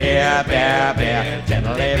Beer, beer, beer,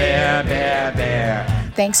 gently beer, beer,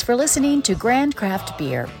 beer. Thanks for listening to Grand Craft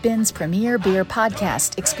Beer, Ben's premier beer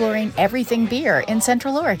podcast, exploring everything beer in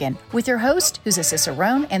Central Oregon, with your host, who's a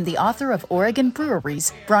Cicerone and the author of Oregon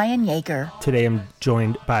Breweries, Brian Yeager. Today I'm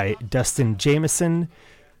joined by Dustin Jamison,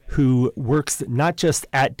 who works not just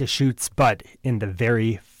at Deschutes, but in the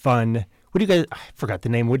very fun, what do you guys, I forgot the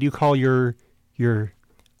name, what do you call your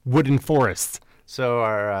wooden forest? So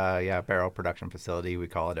our barrel production facility, we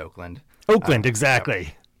call it Oakland. Oakland, exactly.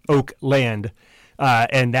 Yep. Oakland.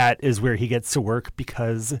 And that is where he gets to work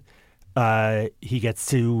because he gets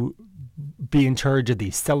to be in charge of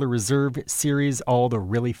the Cellar Reserve series, all the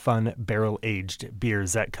really fun barrel-aged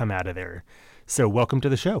beers that come out of there. So welcome to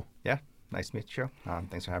the show. Yeah, nice to meet you.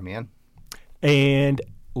 Thanks for having me in. And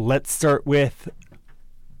let's start with,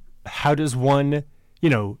 how does one,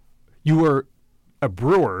 you were a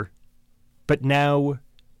brewer, but now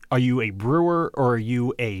are you a brewer or are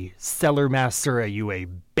you a cellar master? Are you a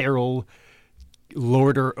barrel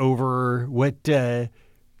lorder over? What are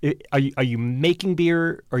you making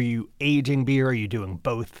beer? Are you aging beer? Are you doing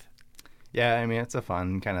both? Yeah, I mean, it's a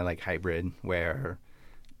fun kind of like hybrid where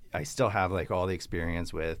I still have like all the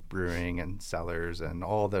experience with brewing and cellars and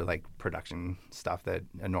all the like production stuff that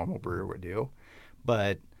a normal brewer would do.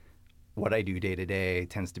 But what I do day to day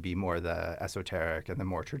tends to be more the esoteric and the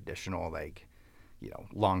more traditional, like,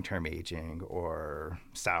 long-term aging or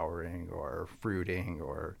souring or fruiting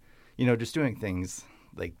or, just doing things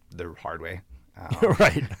like the hard way.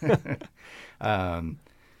 Right.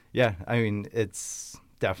 Yeah, I mean, it's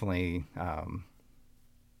definitely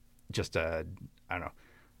just I don't know.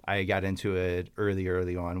 I got into it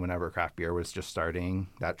early on whenever craft beer was just starting,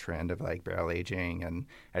 that trend of like barrel aging, and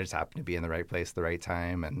I just happened to be in the right place at the right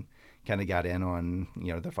time and kind of got in on,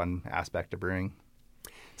 the fun aspect of brewing.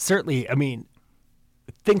 Certainly. I mean,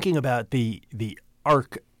 thinking about the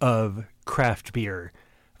arc of craft beer,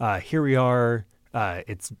 here we are,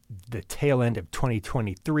 it's the tail end of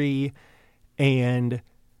 2023, and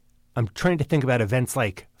I'm trying to think about events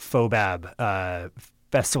like FOBAB,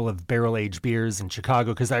 Festival of Barrel-Aged Beers in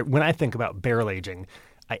Chicago, because when I think about barrel aging,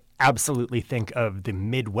 I absolutely think of the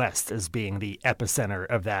Midwest as being the epicenter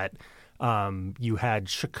of that. You had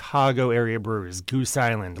Chicago area brewers, Goose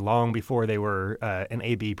Island, long before they were an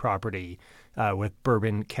AB property, with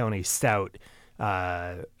Bourbon County Stout. You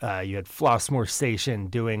had Flossmoor Station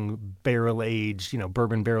doing barrel-aged,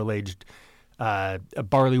 bourbon barrel-aged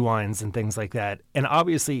barley wines and things like that. And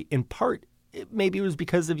obviously, in part, maybe it was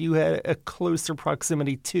because of you had a closer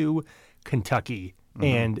proximity to Kentucky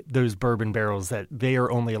and those bourbon barrels that they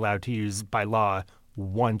are only allowed to use by law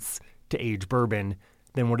once to age bourbon.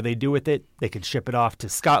 Then what do they do with it? They could ship it off to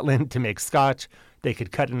Scotland to make scotch. They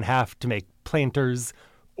could cut it in half to make planters.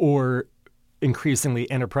 Or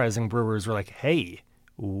increasingly enterprising brewers were like, hey,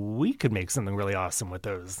 we could make something really awesome with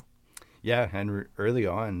those. Yeah, and early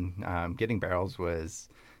on, getting barrels was,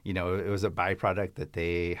 it was a byproduct that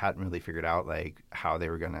they hadn't really figured out, like, how they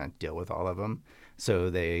were going to deal with all of them.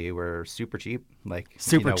 So they were super cheap, like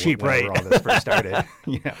super cheap, right? Whenever all this first started,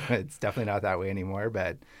 it's definitely not that way anymore.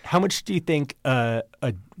 But how much do you think a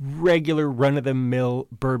regular run-of-the-mill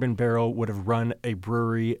bourbon barrel would have run a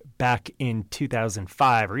brewery back in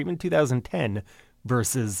 2005 or even 2010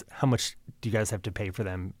 versus how much do you guys have to pay for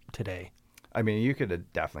them today? I mean, you could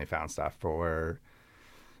have definitely found stuff for,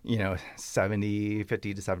 $50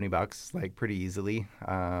 to $70, like pretty easily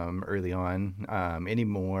early on.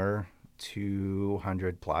 Anymore,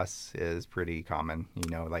 200 plus is pretty common.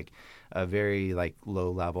 Like a very like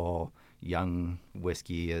low level young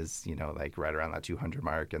whiskey is, like right around that 200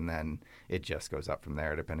 mark, and then it just goes up from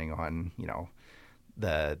there depending on,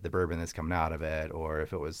 the bourbon that's coming out of it, or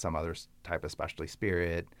if it was some other type of specialty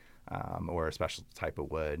spirit or a special type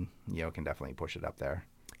of wood, can definitely push it up there.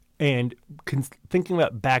 And thinking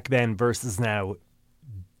about back then versus now,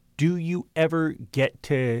 do you ever get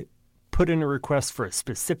to put in a request for a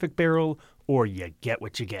specific barrel, or you get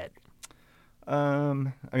what you get? I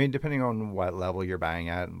mean, depending on what level you're buying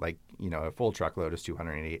at, like, a full truckload is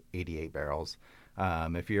 288 barrels.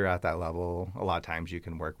 If you're at that level, a lot of times you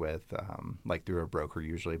can work with, like through a broker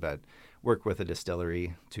usually, but work with a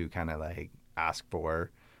distillery to kind of like ask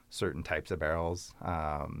for certain types of barrels.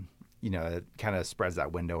 It kind of spreads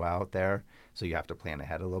that window out there, so you have to plan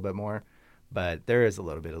ahead a little bit more. But there is a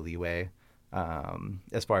little bit of leeway.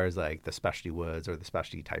 As far as like the specialty woods or the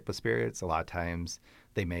specialty type of spirits, a lot of times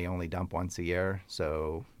they may only dump once a year.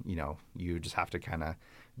 So, you just have to kind of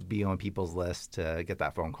be on people's list to get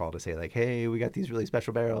that phone call to say like, hey, we got these really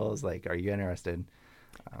special barrels. Like, are you interested?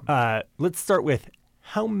 Let's start with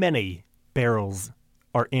how many barrels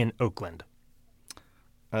are in Oakland?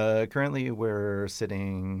 Currently, we're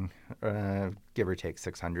sitting, give or take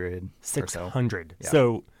 600. 600. Yeah.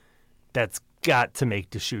 So that's got to make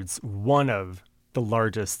Deschutes one of the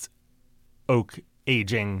largest oak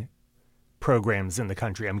aging programs in the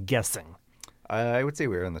country, I'm guessing. I would say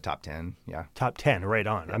we're in the top 10. Yeah. Top 10, right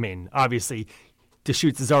on. Yeah. I mean, obviously,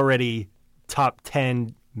 Deschutes is already top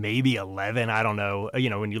 10, maybe 11. I don't know.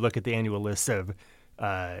 When you look at the annual list of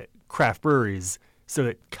craft breweries, so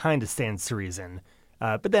it kind of stands to reason.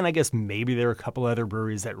 But then I guess maybe there are a couple other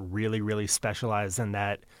breweries that really, really specialize in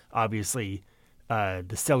that. Obviously,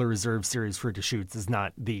 the Cellar Reserve series for Deschutes is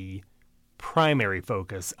not the primary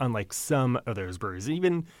focus, unlike some of those breweries.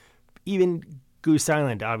 Even Goose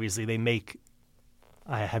Island, obviously, they make,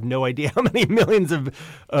 I have no idea how many millions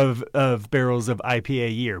of barrels of IPA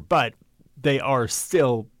a year, but they are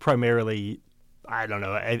still primarily, I don't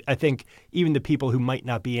know. I think even the people who might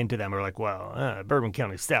not be into them are like, well, Bourbon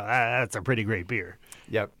County Stout, that's a pretty great beer.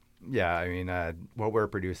 Yep. Yeah. I mean, what we're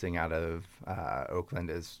producing out of Oakland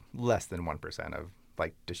is less than 1% of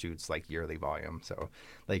like Deschutes like yearly volume. So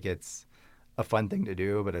like it's a fun thing to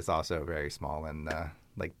do, but it's also very small in the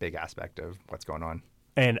like big aspect of what's going on.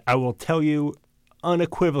 And I will tell you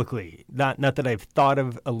unequivocally, not that I've thought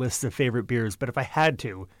of a list of favorite beers, but if I had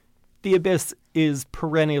to, the Abyss is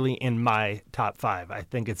perennially in my top 5. I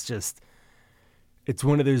think it's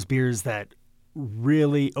one of those beers that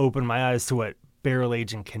really opened my eyes to what barrel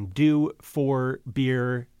aging can do for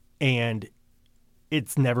beer, and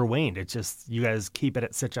it's never waned. It's just, you guys keep it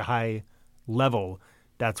at such a high level.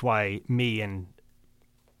 That's why me and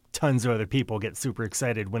tons of other people get super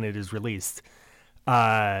excited when it is released.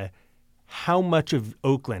 How much of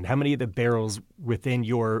Oakland, how many of the barrels within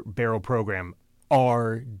your barrel program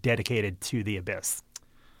are dedicated to the Abyss?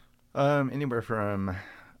 Anywhere from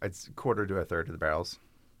it's a quarter to a third of the barrels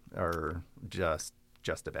are just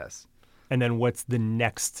Abyss. And then what's the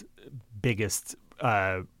next biggest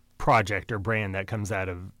project or brand that comes out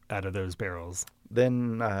of those barrels?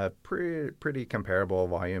 Then pretty comparable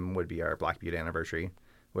volume would be our Black Butte Anniversary,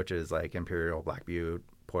 which is like Imperial Black Butte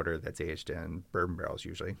porter that's aged in bourbon barrels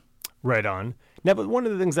usually. Right on. Now, but one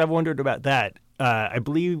of the things I've wondered about that, I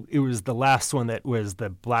believe it was the last one that was the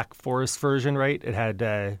Black Forest version, right? It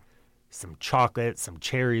had some chocolate, some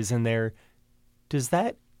cherries in there. Does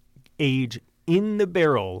that age in the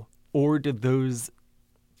barrel, or did those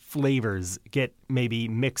flavors get maybe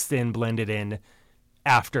mixed in, blended in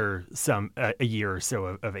after a year or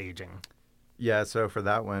so of aging? Yeah, so for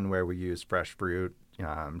that one where we use fresh fruit,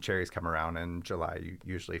 cherries come around in July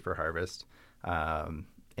usually for harvest.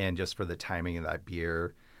 And just for the timing of that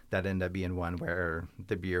beer, that ended up being one where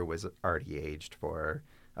the beer was already aged for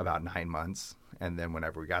about 9 months. And then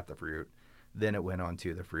whenever we got the fruit, then it went on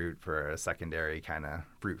to the fruit for a secondary kind of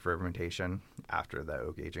fruit fermentation after the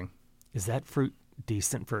oak aging. Is that fruit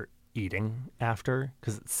decent for eating after?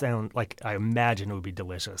 Because it sounds like, I imagine it would be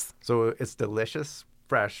delicious. So it's delicious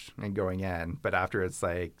fresh and going in, but after it's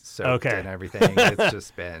like soaked and everything, it's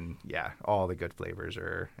just been, all the good flavors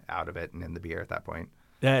are out of it and in the beer at that point.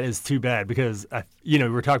 That is too bad because,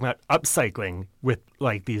 we're talking about upcycling with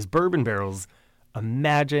like these bourbon barrels.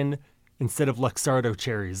 Imagine instead of Luxardo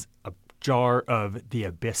cherries, a jar of the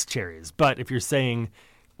Abyss cherries. But if you're saying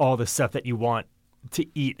all the stuff that you want to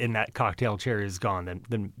eat in that cocktail cherry is gone,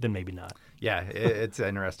 then maybe not. Yeah, it's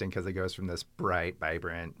interesting because it goes from this bright,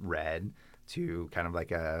 vibrant red to kind of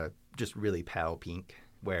like a just really pale pink,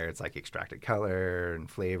 where it's like extracted color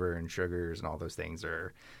and flavor and sugars and all those things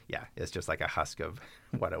are, it's just like a husk of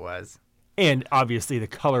what it was. And obviously the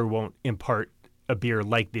color won't impart a beer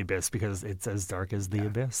like the Abyss because it's as dark as the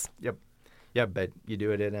Abyss. Yep. Yeah, but you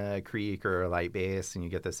do it in a creek or a light base and you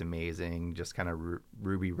get this amazing just kind of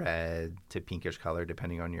ruby red to pinkish color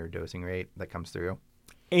depending on your dosing rate that comes through.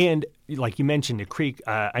 And like you mentioned, a creek,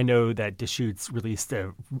 I know that Deschutes released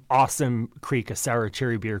an awesome creek, a sour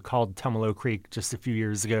cherry beer called Tumalo Creek just a few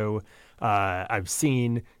years ago. I've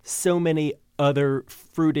seen so many other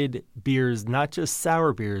fruited beers, not just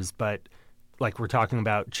sour beers, but like we're talking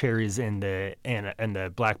about cherries in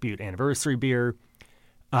the Black Butte Anniversary beer.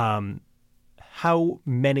 How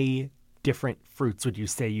many different fruits would you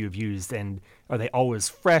say you've used, and are they always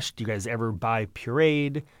fresh? Do you guys ever buy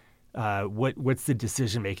pureed? What's the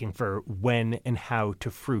decision making for when and how to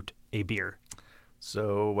fruit a beer?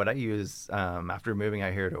 So what I use after moving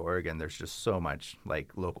out here to Oregon, there's just so much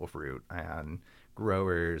like local fruit and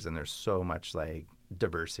growers, and there's so much like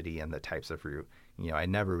diversity in the types of fruit. I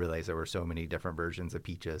never realized there were so many different versions of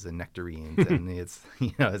peaches and nectarines, and it's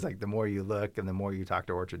it's like the more you look and the more you talk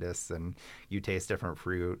to orchardists and you taste different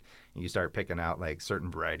fruit, and you start picking out like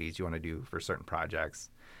certain varieties you want to do for certain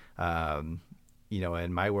projects.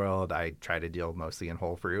 in my world, I try to deal mostly in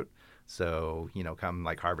whole fruit. So, come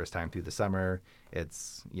like harvest time through the summer,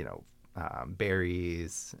 it's,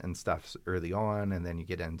 berries and stuff early on, and then you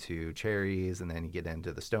get into cherries, and then you get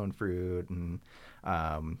into the stone fruit, and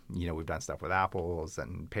we've done stuff with apples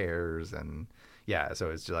and pears, and so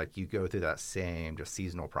it's just like you go through that same just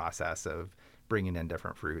seasonal process of bringing in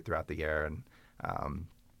different fruit throughout the year, and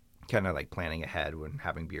kind of like planning ahead when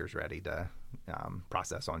having beers ready to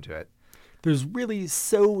process onto it. There's really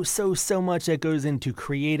so much that goes into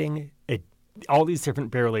creating all these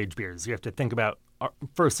different barrel-aged beers. You have to think about,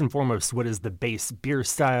 first and foremost, what is the base beer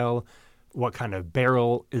style? What kind of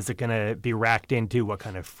barrel is it going to be racked into? What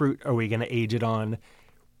kind of fruit are we going to age it on?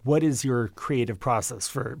 What is your creative process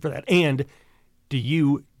for that? And do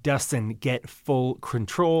you, Dustin, get full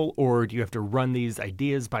control, or do you have to run these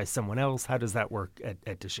ideas by someone else? How does that work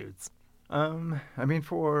at Deschutes?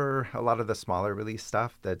 For a lot of the smaller release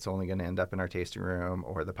stuff that's only going to end up in our tasting room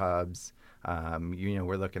or the pubs,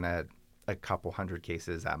 we're looking at a couple hundred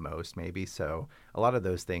cases at most, maybe. So a lot of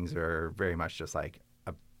those things are very much just like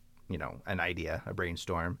an idea, a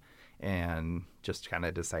brainstorm, and just kind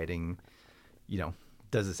of deciding,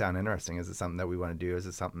 does it sound interesting? Is it something that we want to do? Is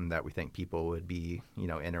it something that we think people would be,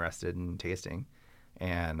 interested in tasting?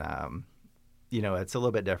 And, it's a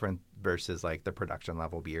little bit different versus like the production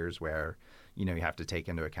level beers where, you have to take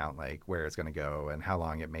into account like where it's going to go and how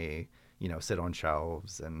long it may, sit on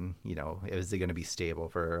shelves, and, is it going to be stable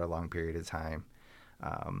for a long period of time?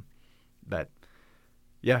 But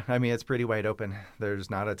yeah, it's pretty wide open. There's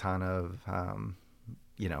not a ton of,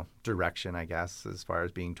 direction, I guess, as far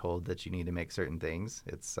as being told that you need to make certain things.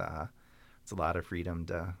 It's a lot of freedom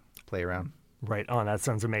to play around. Right on. That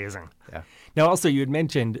sounds amazing. Yeah. Now, also, you had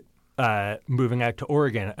mentioned moving out to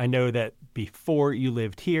Oregon. I know that before you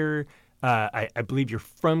lived here, I believe you're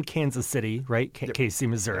from Kansas City, right? Yep. KC,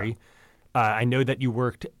 Missouri. Yeah. I know that you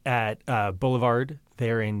worked at Boulevard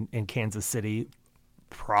there in Kansas City.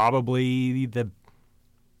 Probably the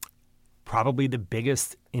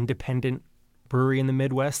biggest independent brewery in the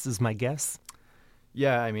Midwest is my guess.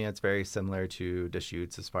 Yeah, it's very similar to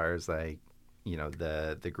Deschutes as far as like,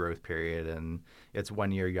 the growth period, and it's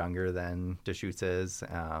 1 year younger than Deschutes is,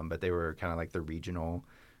 but they were kind of like the regional,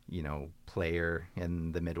 player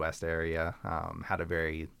in the Midwest area, had a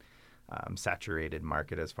very saturated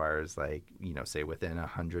market as far as like, say within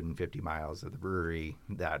 150 miles of the brewery,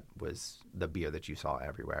 that was the beer that you saw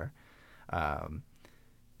everywhere.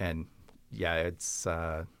 And yeah, it's,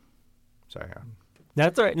 sorry,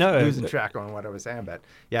 that's all right. No, losing track on what I was saying, but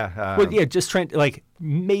yeah. Just trying to, like,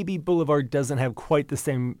 maybe Boulevard doesn't have quite the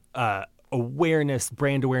same brand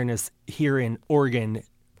awareness here in Oregon,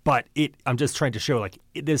 but I'm just trying to show, like,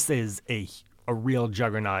 this is a real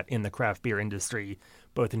juggernaut in the craft beer industry,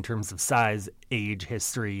 both in terms of size, age,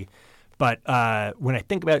 history. But when I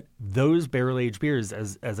think about those barrel-aged beers,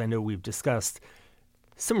 as I know we've discussed,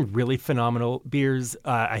 some really phenomenal beers.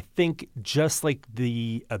 I think just like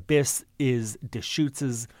the Abyss is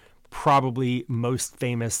Deschutes' probably most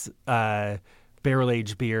famous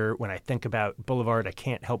barrel-aged beer. When I think about Boulevard, I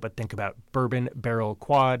can't help but think about Bourbon Barrel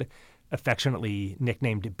Quad, affectionately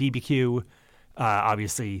nicknamed BBQ.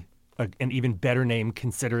 Obviously, an even better name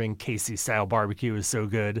considering KC-style barbecue is so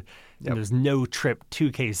good. Yep. And there's no trip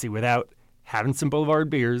to KC without having some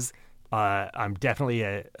Boulevard beers. I'm definitely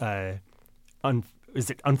is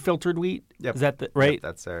it unfiltered wheat? Yep. Is that right? Yep,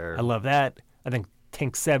 that's our... I love that. I think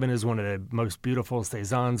Tank 7 is one of the most beautiful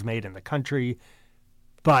saisons made in the country.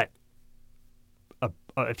 But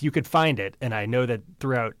if you could find it, and I know that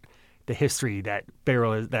throughout the history that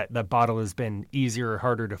bottle has been easier or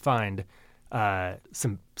harder to find,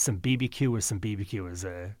 some BBQ with some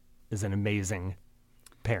BBQ is an amazing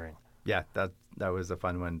pairing. Yeah, that was a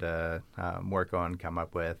fun one to work on, come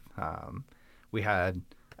up with. We had...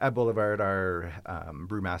 At Boulevard, our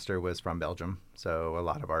brewmaster was from Belgium, so a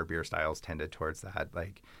lot of our beer styles tended towards that,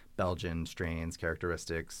 like Belgian strains,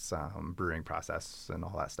 characteristics, brewing process, and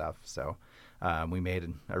all that stuff. So we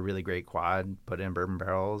made a really great quad, put in bourbon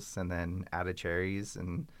barrels, and then added cherries,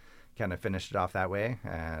 and kind of finished it off that way.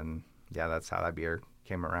 And yeah, that's how that beer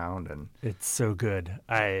came around. And it's so good.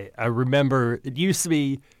 I remember it used to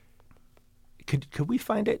be. Could we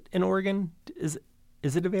find it in Oregon?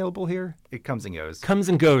 Is it available here? It comes and goes. Comes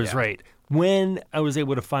and goes, yeah. Right. When I was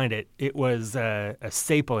able to find it, it was a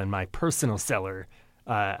staple in my personal cellar.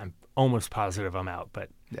 I'm almost positive I'm out, but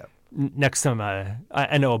yeah. Next time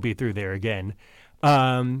I know I'll be through there again.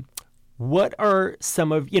 What are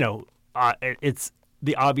some of, it's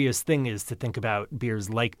the obvious thing is to think about beers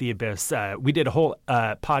like the Abyss. We did a whole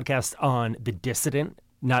podcast on the Dissident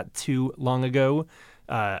not too long ago,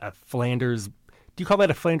 a Flanders Do you call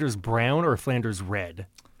that a Flanders brown or a Flanders red?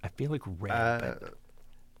 I feel like red. But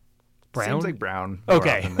brown? Seems like brown. More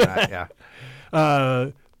Okay. often than that,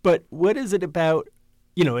 yeah. But what is it about,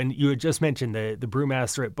 and you had just mentioned the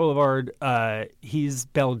brewmaster at Boulevard. He's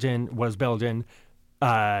Belgian, was Belgian.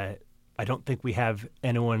 I don't think we have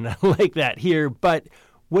anyone like that here. But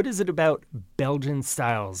what is it about Belgian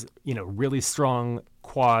styles, really strong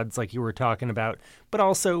quads like you were talking about, but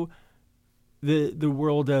also the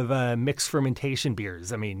world of mixed fermentation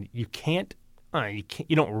beers? I mean, you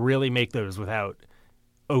don't really make those without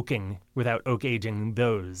oak aging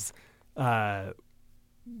those.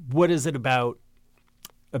 What is it about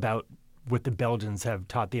what the Belgians have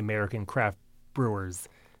taught the American craft brewers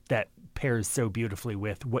that pairs so beautifully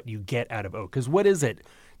with what you get out of oak? Because what is it?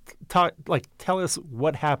 Tell us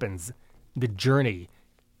what happens, the journey.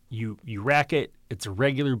 You rack it, it's a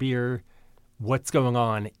regular beer. What's going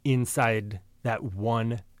on inside that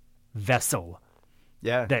one vessel?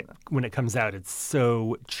 Yeah. That when it comes out, it's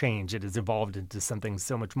so changed. It has evolved into something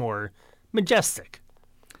so much more majestic.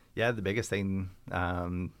 Yeah, the biggest thing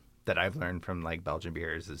that I've learned from like Belgian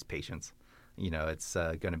beers is patience. It's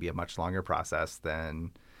going to be a much longer process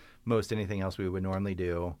than most anything else we would normally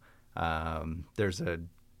do. There's a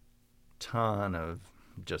ton of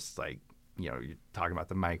just like, you're talking about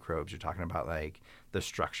the microbes, you're talking about like the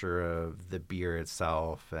structure of the beer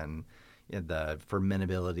itself and the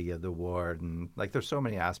fermentability of the wort. And like there's so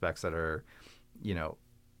many aspects that are,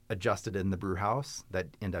 adjusted in the brew house that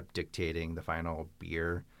end up dictating the final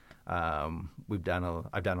beer. I've done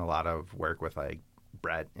a lot of work with like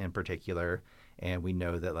Brett in particular, and we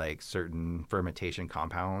know that like certain fermentation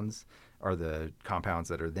compounds are the compounds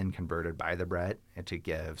that are then converted by the Brett and to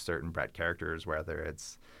give certain Brett characters, whether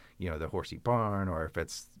it's, the horsey barn or if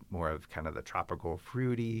it's more of kind of the tropical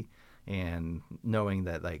fruity, and knowing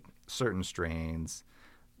that like certain strains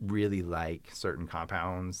really like certain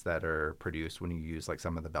compounds that are produced when you use like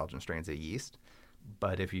some of the Belgian strains of yeast.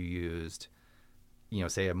 But if you used,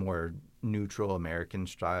 say a more neutral American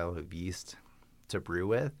style of yeast to brew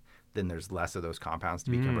with, then there's less of those compounds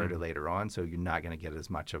to be converted later on. So you're not going to get as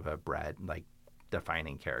much of a Brett like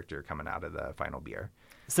defining character coming out of the final beer.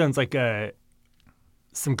 Sounds like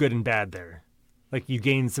some good and bad there. Like you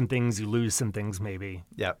gain some things, you lose some things maybe.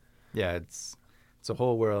 Yep. Yeah, it's a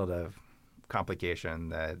whole world of complication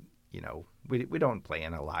that, we don't play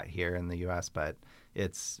in a lot here in the U.S., but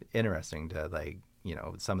it's interesting to like,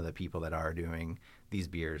 some of the people that are doing these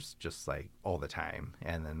beers just like all the time.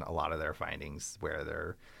 And then a lot of their findings where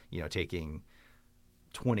they're, taking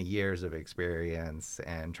 20 years of experience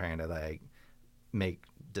and trying to like make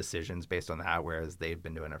decisions based on that, whereas they've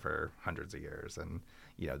been doing it for hundreds of years. And,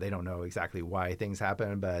 they don't know exactly why things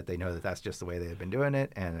happen, but they know that that's just the way they've been doing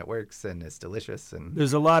it, and it works, and it's delicious. And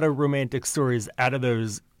there's a lot of romantic stories out of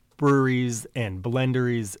those breweries and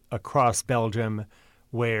blenderies across Belgium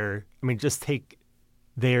where, just take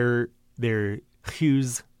their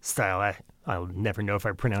Hughes style. I'll never know if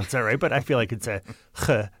I pronounce that right, but I feel like it's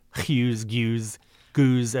a Hughes,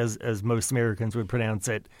 goose, as most Americans would pronounce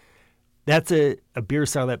it. That's a beer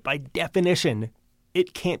style that by definition,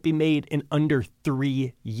 it can't be made in under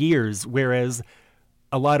 3 years, whereas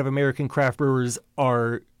a lot of American craft brewers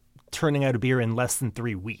are turning out a beer in less than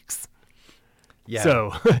 3 weeks. Yeah.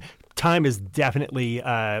 So time is definitely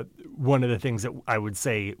one of the things that I would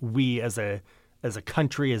say we as a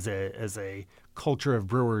country, as a culture of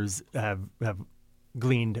brewers have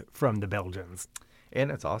gleaned from the Belgians.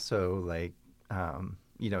 And it's also like,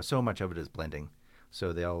 so much of it is blending.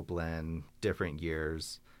 So they'll blend different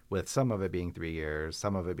years, with some of it being 3 years,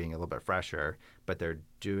 some of it being a little bit fresher, but they're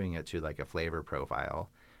doing it to like a flavor profile.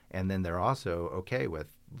 And then they're also okay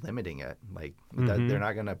with limiting it. Like they're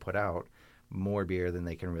not going to put out more beer than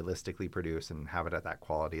they can realistically produce and have it at that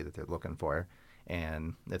quality that they're looking for.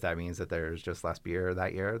 And if that means that there's just less beer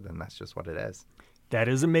that year, then that's just what it is. That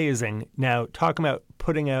is amazing. Now, talking about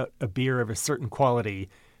putting out a beer of a certain quality,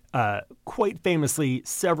 quite famously,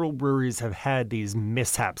 several breweries have had these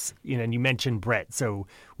mishaps. And you mentioned Brett. So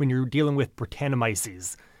when you're dealing with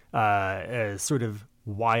Brettanomyces, a sort of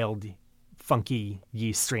wild, funky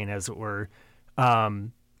yeast strain, as it were,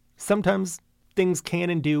 sometimes things can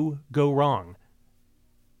and do go wrong.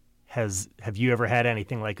 Have you ever had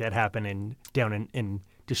anything like that happen down in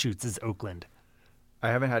Deschutes' Oakland? I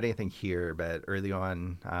haven't had anything here, but early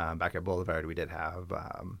on, back at Boulevard, we did have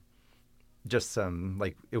just some,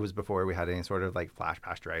 like, it was before we had any sort of like flash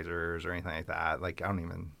pasteurizers or anything like that. Like, I don't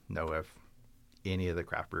even know if any of the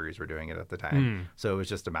craft breweries were doing it at the time. So it was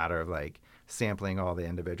just a matter of like sampling all the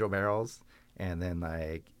individual barrels. And then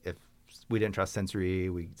like, if we didn't trust sensory,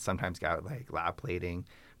 we sometimes got like lab plating.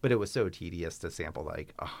 But it was so tedious to sample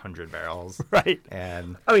like 100 barrels. Right.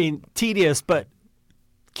 And I mean, tedious, but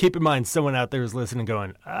keep in mind someone out there is listening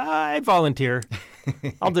going, I volunteer.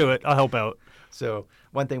 I'll do it. I'll help out. so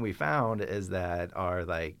one thing we found is that our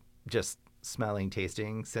like just smelling,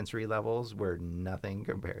 tasting, sensory levels were nothing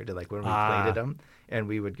compared to like when we plated them. And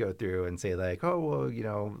we would go through and say like, oh, well, you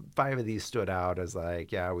know, 5 of these stood out as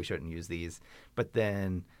like, yeah, we shouldn't use these. But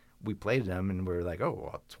then we plated them and we're like, oh,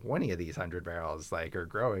 well, 20 of these 100 barrels like are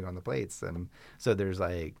growing on the plates. And so there's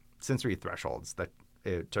like sensory thresholds that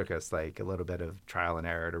it took us like a little bit of trial and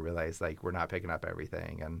error to realize like we're not picking up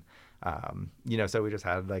everything. And, you know, so we just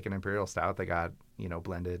had like an imperial stout that got, you know,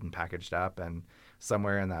 blended and packaged up. And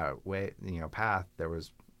somewhere in that way, you know, path, there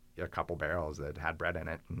was a couple barrels that had bread in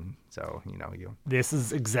it. And so, you know, This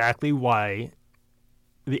is exactly why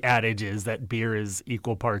the adage is that beer is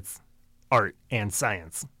equal parts art and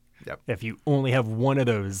science. Yep. If you only have one of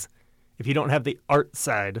those, if you don't have the art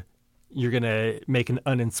side, you're going to make an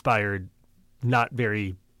uninspired, not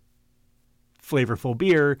very flavorful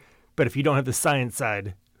beer. But if you don't have the science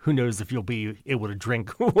side, who knows if you'll be able to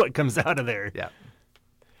drink what comes out of there. Yeah.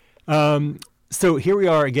 So here we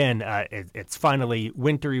are again. It's finally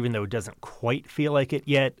winter, even though it doesn't quite feel like it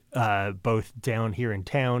yet, both down here in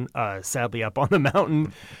town, sadly up on the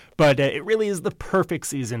mountain. But it really is the perfect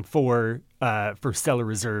season for Cellar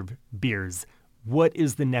Reserve beers. What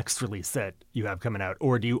is the next release that you have coming out?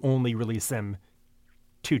 Or do you only release them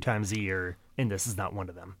 2 times a year, and this is not one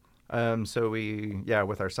of them? So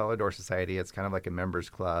with our Cellar Door Society, it's kind of like a members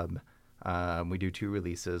club. We do 2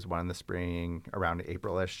 releases, one in the spring around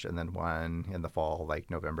April-ish, and then one in the fall,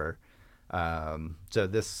 like November. So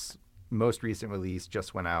this most recent release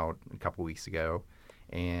just went out a couple weeks ago.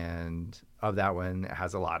 And of that one, it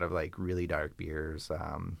has a lot of like really dark beers.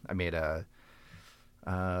 I made a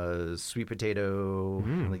sweet potato,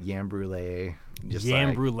 like yam brulee.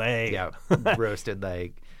 Brulee. Yeah, roasted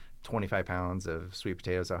like 25 pounds of sweet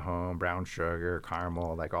potatoes at home, brown sugar,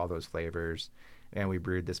 caramel, like all those flavors. And we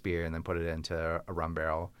brewed this beer and then put it into a rum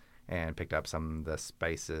barrel and picked up some of the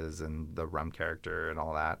spices and the rum character and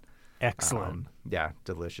all that. Excellent. Yeah,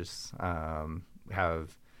 delicious. We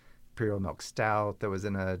have Imperial Milk Stout that was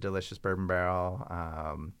in a delicious bourbon barrel.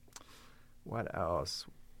 What else?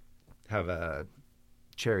 Have a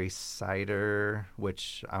cherry cider,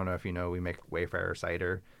 which I don't know if you know, we make Wayfarer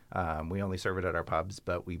cider. We only serve it at our pubs,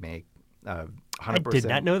 but we make 100% I did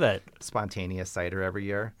not know that. spontaneous cider every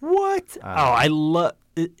year. What? I love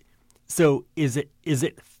it. So is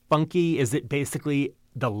it funky? Is it basically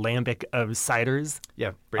the lambic of ciders?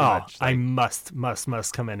 Yeah, pretty much. I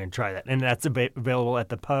must come in and try that. And that's available at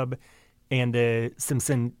the pub and the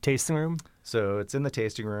Simpson tasting room? So it's in the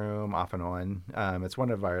tasting room off and on. It's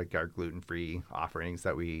one of our gluten-free offerings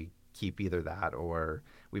that we keep, either that or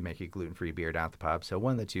we make a gluten-free beer down at the pub. So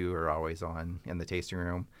one of the 2 are always on in the tasting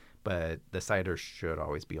room, but the cider should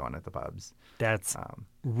always be on at the pubs. That's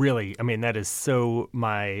really, I mean, that is so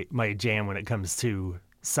my jam when it comes to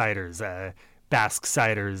ciders, Basque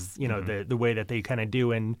ciders, you know, the way that they kind of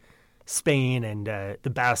do in Spain and the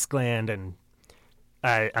Basque land. And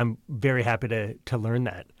I'm very happy to learn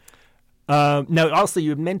that. Now, also,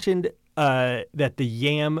 you had mentioned that the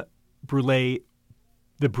yam brulee,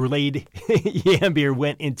 the bruleed yam beer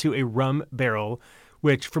went into a rum barrel,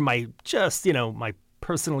 which from my my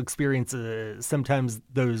personal experience, sometimes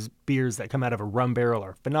those beers that come out of a rum barrel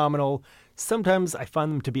are phenomenal. Sometimes I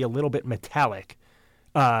find them to be a little bit metallic.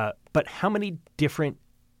 But how many different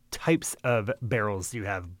types of barrels do you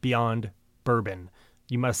have beyond bourbon?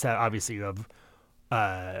 You must have, obviously, you have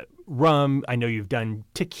rum. I know you've done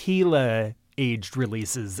tequila aged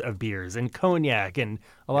releases of beers and cognac and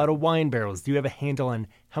a lot of wine barrels. Do you have a handle on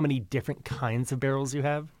how many different kinds of barrels you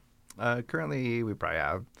have? Currently, we probably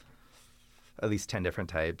have at least 10 different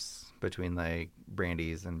types between like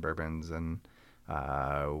brandies and bourbons and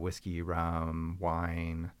whiskey, rum,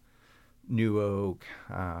 wine, new oak.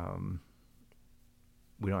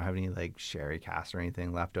 We don't have any like sherry cask or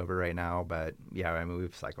anything left over right now, but yeah, I mean,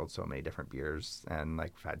 we've cycled so many different beers and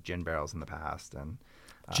like we've had gin barrels in the past. And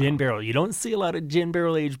gin barrel. You don't see a lot of gin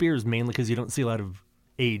barrel aged beers, mainly because you don't see a lot of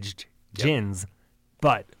aged gins.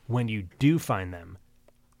 But when you do find them,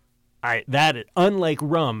 unlike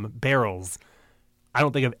rum barrels, I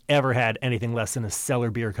don't think I've ever had anything less than a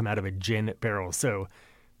Cellar beer come out of a gin barrel. So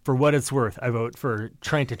for what it's worth, I vote for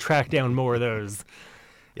trying to track down more of those.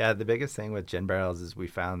 Yeah, the biggest thing with gin barrels is we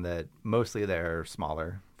found that mostly they're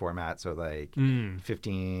smaller format, so like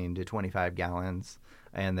 15 to 25 gallons,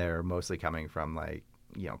 and they're mostly coming from like,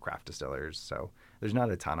 craft distillers. So there's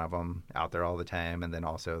not a ton of them out there all the time, and then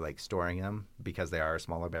also like storing them because they are a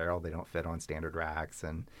smaller barrel, they don't fit on standard racks,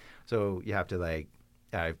 and so you have to like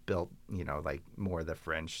I've built, like more of the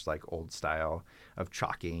French, like old style of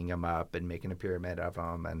chalking them up and making a pyramid of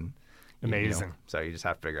them. And Amazing. So you just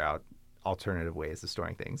have to figure out alternative ways of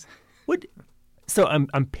storing things. So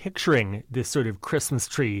I'm picturing this sort of Christmas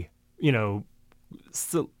tree,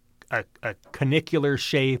 so a canicular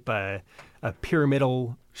shape, a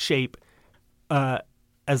pyramidal shape.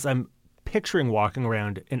 As I'm picturing walking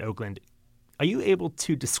around in Oakland, are you able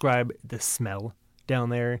to describe the smell down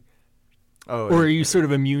there? Oh, or are you sort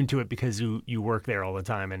of immune to it because you work there all the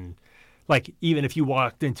time? And like, even if you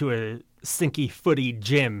walked into a stinky footy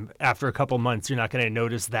gym after a couple months, you're not going to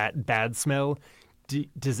notice that bad smell.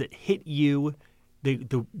 Does it hit you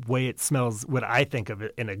the way it smells, what I think of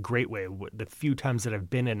it in a great way? The few times that I've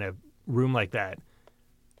been in a room like that,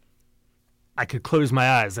 I could close my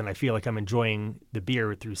eyes and I feel like I'm enjoying the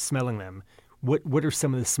beer through smelling them. What are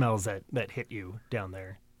some of the smells that hit you down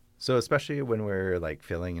there? So especially when we're like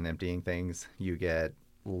filling and emptying things, you get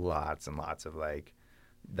lots and lots of like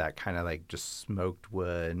that kind of like just smoked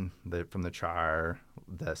wood from the char,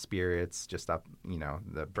 the spirits, just up,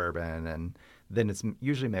 the bourbon. And then it's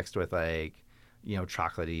usually mixed with like,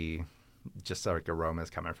 chocolatey, just like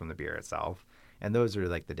aromas coming from the beer itself. And those are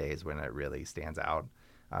like the days when it really stands out.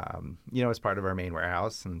 It's part of our main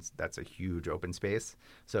warehouse, and that's a huge open space.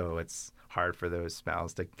 So it's hard for those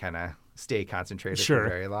smells to kind of stay concentrated for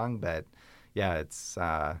very long. But yeah, it's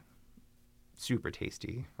super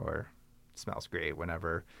tasty, or smells great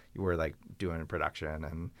whenever you were like doing production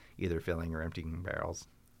and either filling or emptying barrels.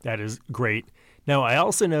 That is great. Now, I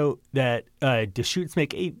also know that Deschutes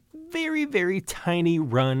make a very, very tiny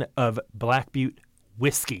run of Black Butte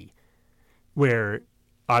whiskey, where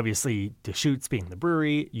obviously Deschutes being the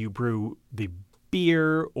brewery, you brew the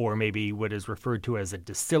beer, or maybe what is referred to as a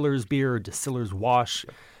distiller's beer or distiller's wash,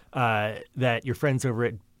 that your friends over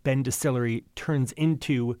at Ben Distillery turns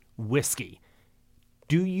into whiskey.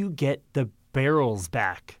 Do you get the barrels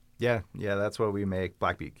back? Yeah, that's what we make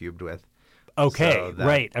Black Butte cubed with. Okay, so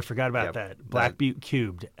right. I forgot about that. Black Butte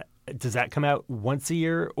cubed. Does that come out once a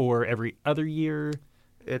year or every other year?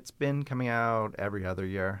 It's been coming out every other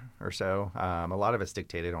year or so. A lot of it's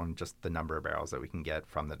dictated on just the number of barrels that we can get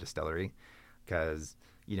from the distillery. Because,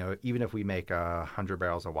 even if we make 100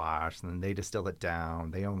 barrels of wash and then they distill it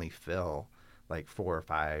down, they only fill like 4 or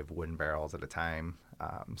 5 wooden barrels at a time.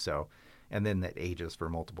 And then that ages for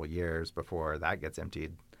multiple years before that gets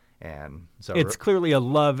emptied. And so it's clearly a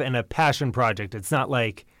love and a passion project. It's not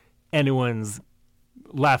like anyone's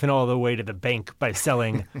laughing all the way to the bank by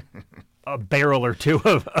selling a barrel or two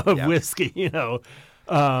of whiskey,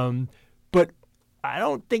 But I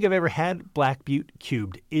don't think I've ever had Black Butte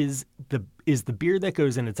cubed. Is the beer that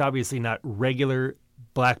goes in, it's obviously not regular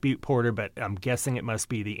Black Butte porter, but I'm guessing it must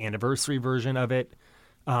be the anniversary version of it.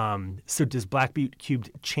 So does Black Butte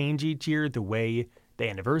cubed change each year the way the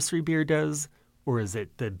anniversary beer does, or is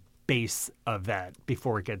it the base of that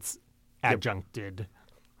before it gets adjuncted?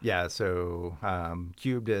 Yeah, so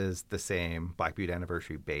cubed is the same Black Butte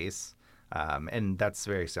anniversary base, and that's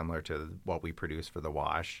very similar to what we produce for the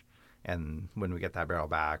wash. And when we get that barrel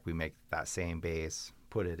back, we make that same base,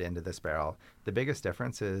 put it into this barrel. The biggest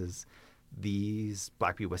difference is these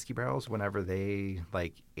Black Butte whiskey barrels, whenever they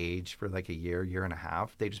like age for like a year and a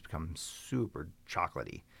half, they just become super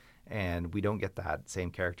chocolatey. And we don't get that same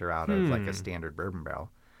character out of like a standard bourbon barrel.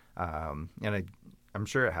 I'm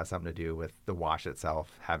sure it has something to do with the wash itself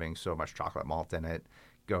having so much chocolate malt in it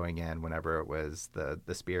going in whenever it was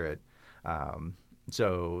the spirit.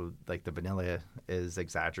 So like the vanilla is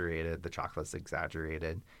exaggerated, the chocolate's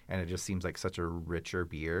exaggerated, and it just seems like such a richer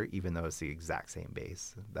beer, even though it's the exact same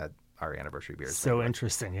base that our anniversary beer is. So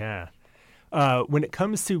interesting, yeah. When it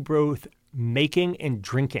comes to both making and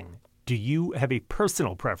drinking, do you have a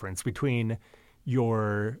personal preference between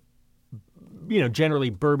your, generally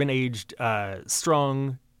bourbon-aged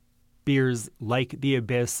strong beers like the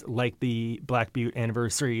Abyss, like the Black Butte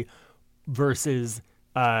Anniversary, versus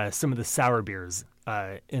some of the sour beers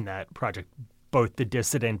in that project, both the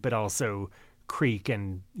Dissident but also Creek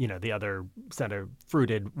and the other sort of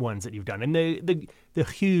fruited ones that you've done, and the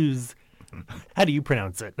Hughes. How do you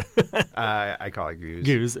pronounce it? I call it Goose.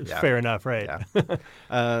 Goose, yeah. Fair enough, right?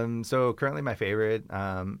 Yeah. So currently my favorite,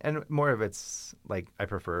 and more of it's like I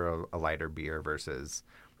prefer a lighter beer versus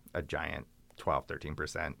a giant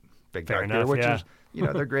 12-13% big dark beer, which is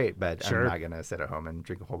they're great, but sure. I'm not gonna sit at home and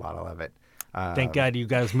drink a whole bottle of it. Thank God you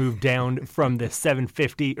guys moved down from the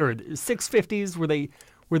 750 or 650s.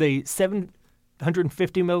 Were they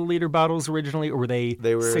 750 milliliter bottles originally, or were they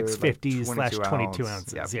 650s / 22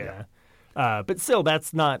 ounces? Yeah. But still,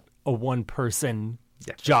 that's not a one-person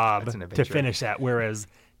job to finish that. Whereas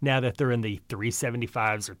now that they're in the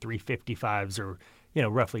 375s or 355s or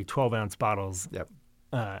roughly 12-ounce bottles. Yep.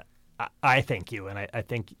 I thank you, and I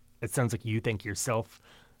think it sounds like you thank yourself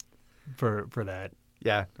for that.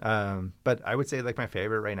 Yeah, but I would say like my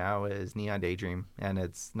favorite right now is Neon Daydream, and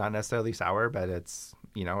it's not necessarily sour, but it's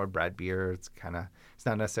a bread beer. It's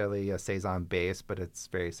not necessarily a saison base, but it's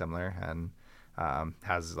very similar and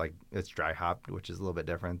has like it's dry hopped, which is a little bit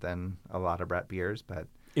different than a lot of Brett beers, but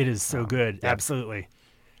it is so good. Yeah. Absolutely.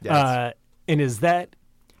 Yeah, and is that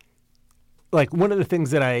like one of the things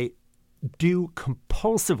that I do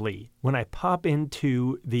compulsively when I pop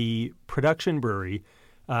into the production brewery?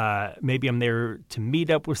 Maybe I'm there to meet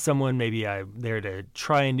up with someone. Maybe I'm there to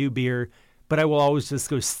try a new beer, but I will always just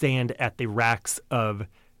go stand at the racks of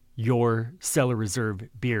your Cellar Reserve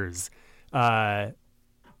beers.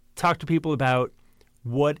 Talk to people about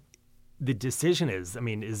what the decision is. I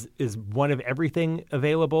mean, is one of everything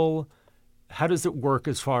available? How does it work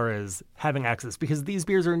as far as having access? Because these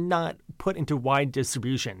beers are not put into wide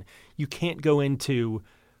distribution. You can't go into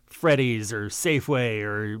Freddy's or Safeway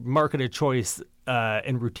or Market of Choice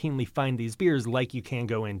and routinely find these beers like you can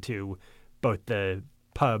go into both the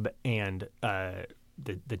pub and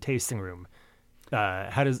the tasting room.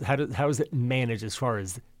 How is it managed as far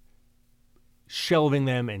as shelving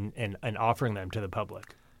them and offering them to the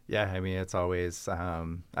public? Yeah, I mean, it's always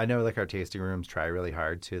I know like our tasting rooms try really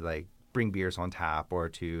hard to like bring beers on tap or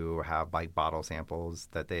to have like bottle samples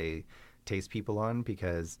that they taste people on,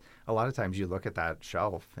 because a lot of times you look at that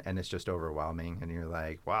shelf and it's just overwhelming and you're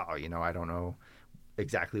like, wow, I don't know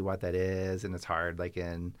exactly what that is, and it's hard like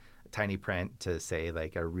in tiny print to say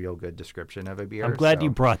like a real good description of a beer. I'm glad you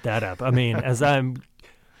brought that up. I mean, as I'm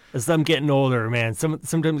getting older, man,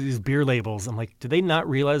 sometimes these beer labels, I'm like, do they not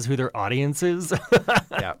realize who their audience is?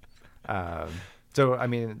 Yeah. So, I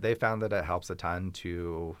mean, they found that it helps a ton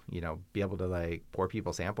to, be able to like pour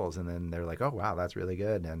people samples, and then they're like, oh, wow, that's really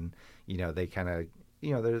good. And, they kind of,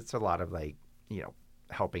 there's a lot of like,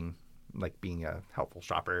 helping, like being a helpful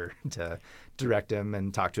shopper to direct them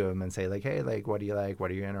and talk to them and say like, hey, like, what do you like?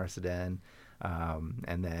 What are you interested in?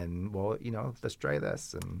 And then, well, let's try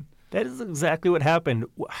this. And that is exactly what happened.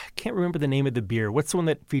 I can't remember the name of the beer. What's the one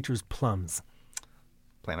that features plums?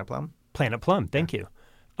 Planet Plum? Planet Plum. Thank you.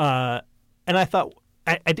 And I thought,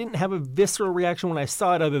 I didn't have a visceral reaction when I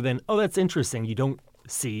saw it other than, oh, that's interesting. You don't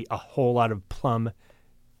see a whole lot of plum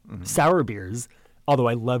sour beers, although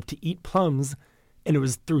I love to eat plums. And it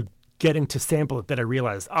was through getting to sample it that I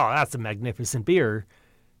realized, oh, that's a magnificent beer.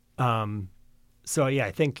 So, yeah,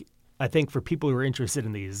 I think for people who are interested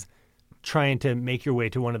in these, trying to make your way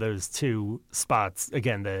to one of those two spots,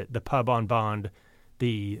 again, the pub on Bond,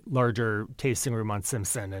 the larger tasting room on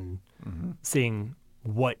Simpson, and seeing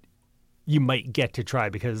what you might get to try,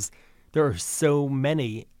 because there are so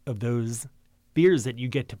many of those beers that you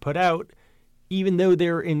get to put out, even though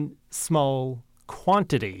they're in small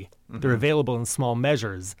quantity, they're available in small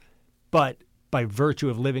measures. But by virtue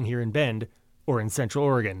of living here in Bend or in Central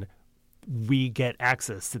Oregon, we get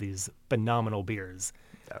access to these phenomenal beers.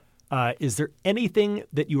 Yep. Is there anything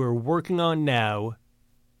that you are working on now,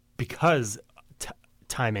 because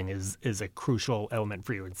timing is a crucial element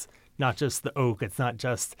for you? It's not just the oak, it's not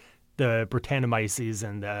just the Brettanomyces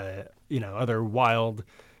and other wild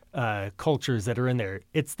cultures that are in there.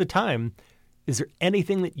 It's the time. Is there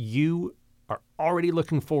anything that you are already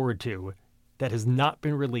looking forward to that has not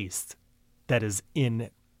been released, that is in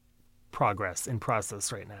progress, in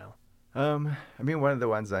process right now? I mean, one of the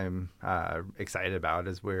ones I'm excited about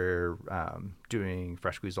is we're doing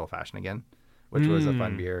Fresh Squeezed Old Fashioned again, which was a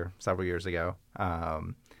fun beer several years ago.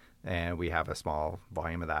 And we have a small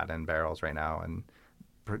volume of that in barrels right now, and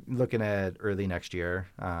looking at early next year,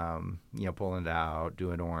 pulling it out,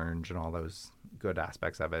 doing orange and all those good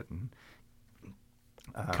aspects of it. And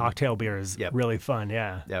cocktail beer is really fun,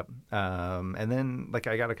 yeah. Yep. And then like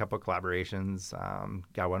I got a couple of collaborations.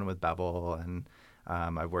 Got one with Bevel, and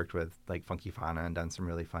I've worked with like Funky Fauna and done some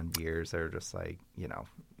really fun beers. They're just like,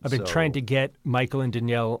 I've been trying to get Michael and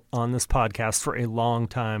Danielle on this podcast for a long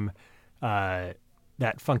time.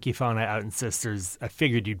 That Funky Fauna out in Sisters, I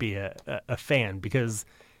figured you'd be a fan, because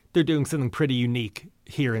they're doing something pretty unique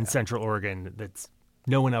here in Central Oregon that's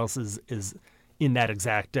no one else is in that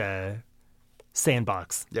exact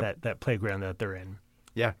sandbox, that playground that they're in.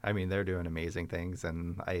 Yeah, I mean, they're doing amazing things,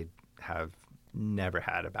 and I have never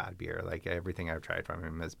had a bad beer. Like everything I've tried from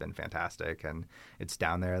him has been fantastic, and it's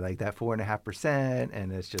down there like that 4.5%,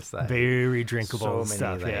 and it's just like very drinkable so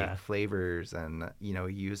stuff, many flavors, and he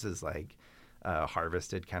uses like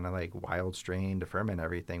harvested kind of like wild strain to ferment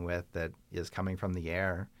everything with that is coming from the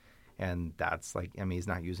air. And that's like, I mean, he's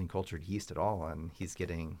not using cultured yeast at all, and he's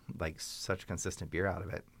getting like such consistent beer out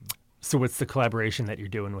of it. So what's the collaboration that you're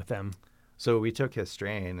doing with them? So we took his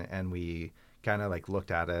strain and we kind of like looked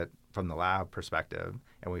at it from the lab perspective,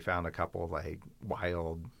 and we found a couple like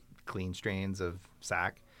wild clean strains of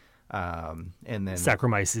Sac. And then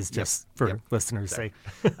Saccharomyces, just for listeners' sake.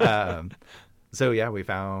 So yeah, we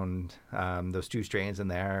found those 2 strains in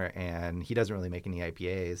there, and he doesn't really make any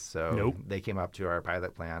IPAs. So they came up to our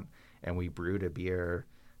pilot plant, and we brewed a beer,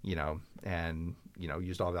 and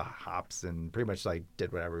used all the hops and pretty much like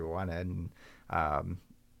did whatever we wanted, and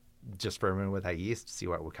just fermented with that yeast to see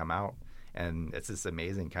what would come out. And it's this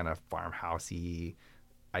amazing kind of farmhousey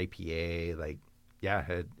IPA. Like, yeah,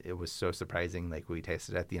 it was so surprising. Like, we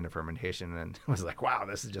tasted it at the end of fermentation and was like, wow,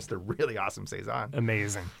 this is just a really awesome Saison.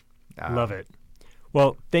 Amazing. Love it.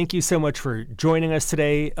 Well, thank you so much for joining us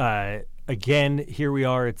today. Again, here we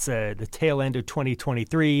are. It's the tail end of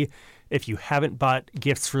 2023. If you haven't bought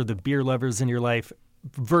gifts for the beer lovers in your life,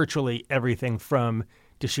 virtually everything from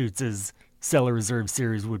Deschutes' Cellar Reserve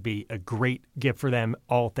series would be a great gift for them,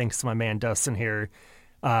 all thanks to my man Dustin here.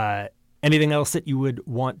 Anything else that you would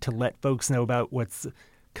want to let folks know about what's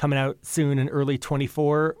coming out soon in early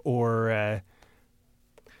 24 or...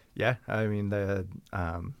 Yeah, I mean,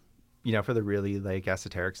 for the really like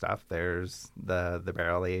esoteric stuff, there's the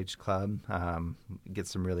Barrel Aged Club. Get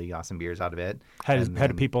some really awesome beers out of it. How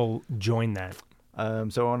do people join that?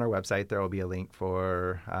 So on our website, there will be a link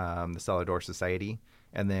for the Cellar Door Society.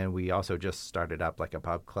 And then we also just started up like a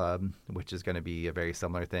pub club, which is going to be a very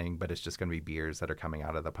similar thing, but it's just going to be beers that are coming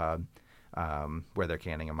out of the pub where they're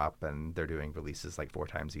canning them up, and they're doing releases like 4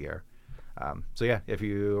 times a year. So yeah, if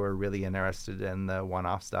you are really interested in the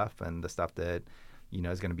one-off stuff and the stuff that,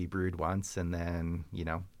 is going to be brewed once and then,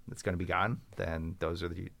 it's going to be gone, then those are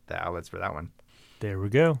the outlets for that one. There we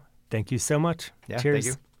go. Thank you so much. Yeah, cheers.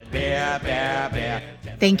 Thank you. Beer, beer, beer.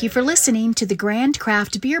 Thank you for listening to the Grand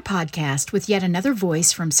Craft Beer Podcast with yet another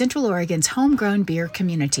voice from Central Oregon's homegrown beer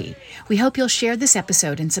community. We hope you'll share this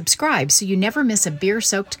episode and subscribe so you never miss a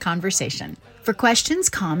beer-soaked conversation. For questions,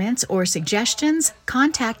 comments, or suggestions,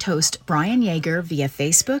 contact host Brian Yeager via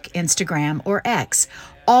Facebook, Instagram, or X,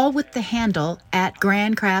 all with the handle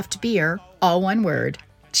 @GrandCraftBeer, all one word.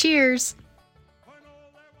 Cheers!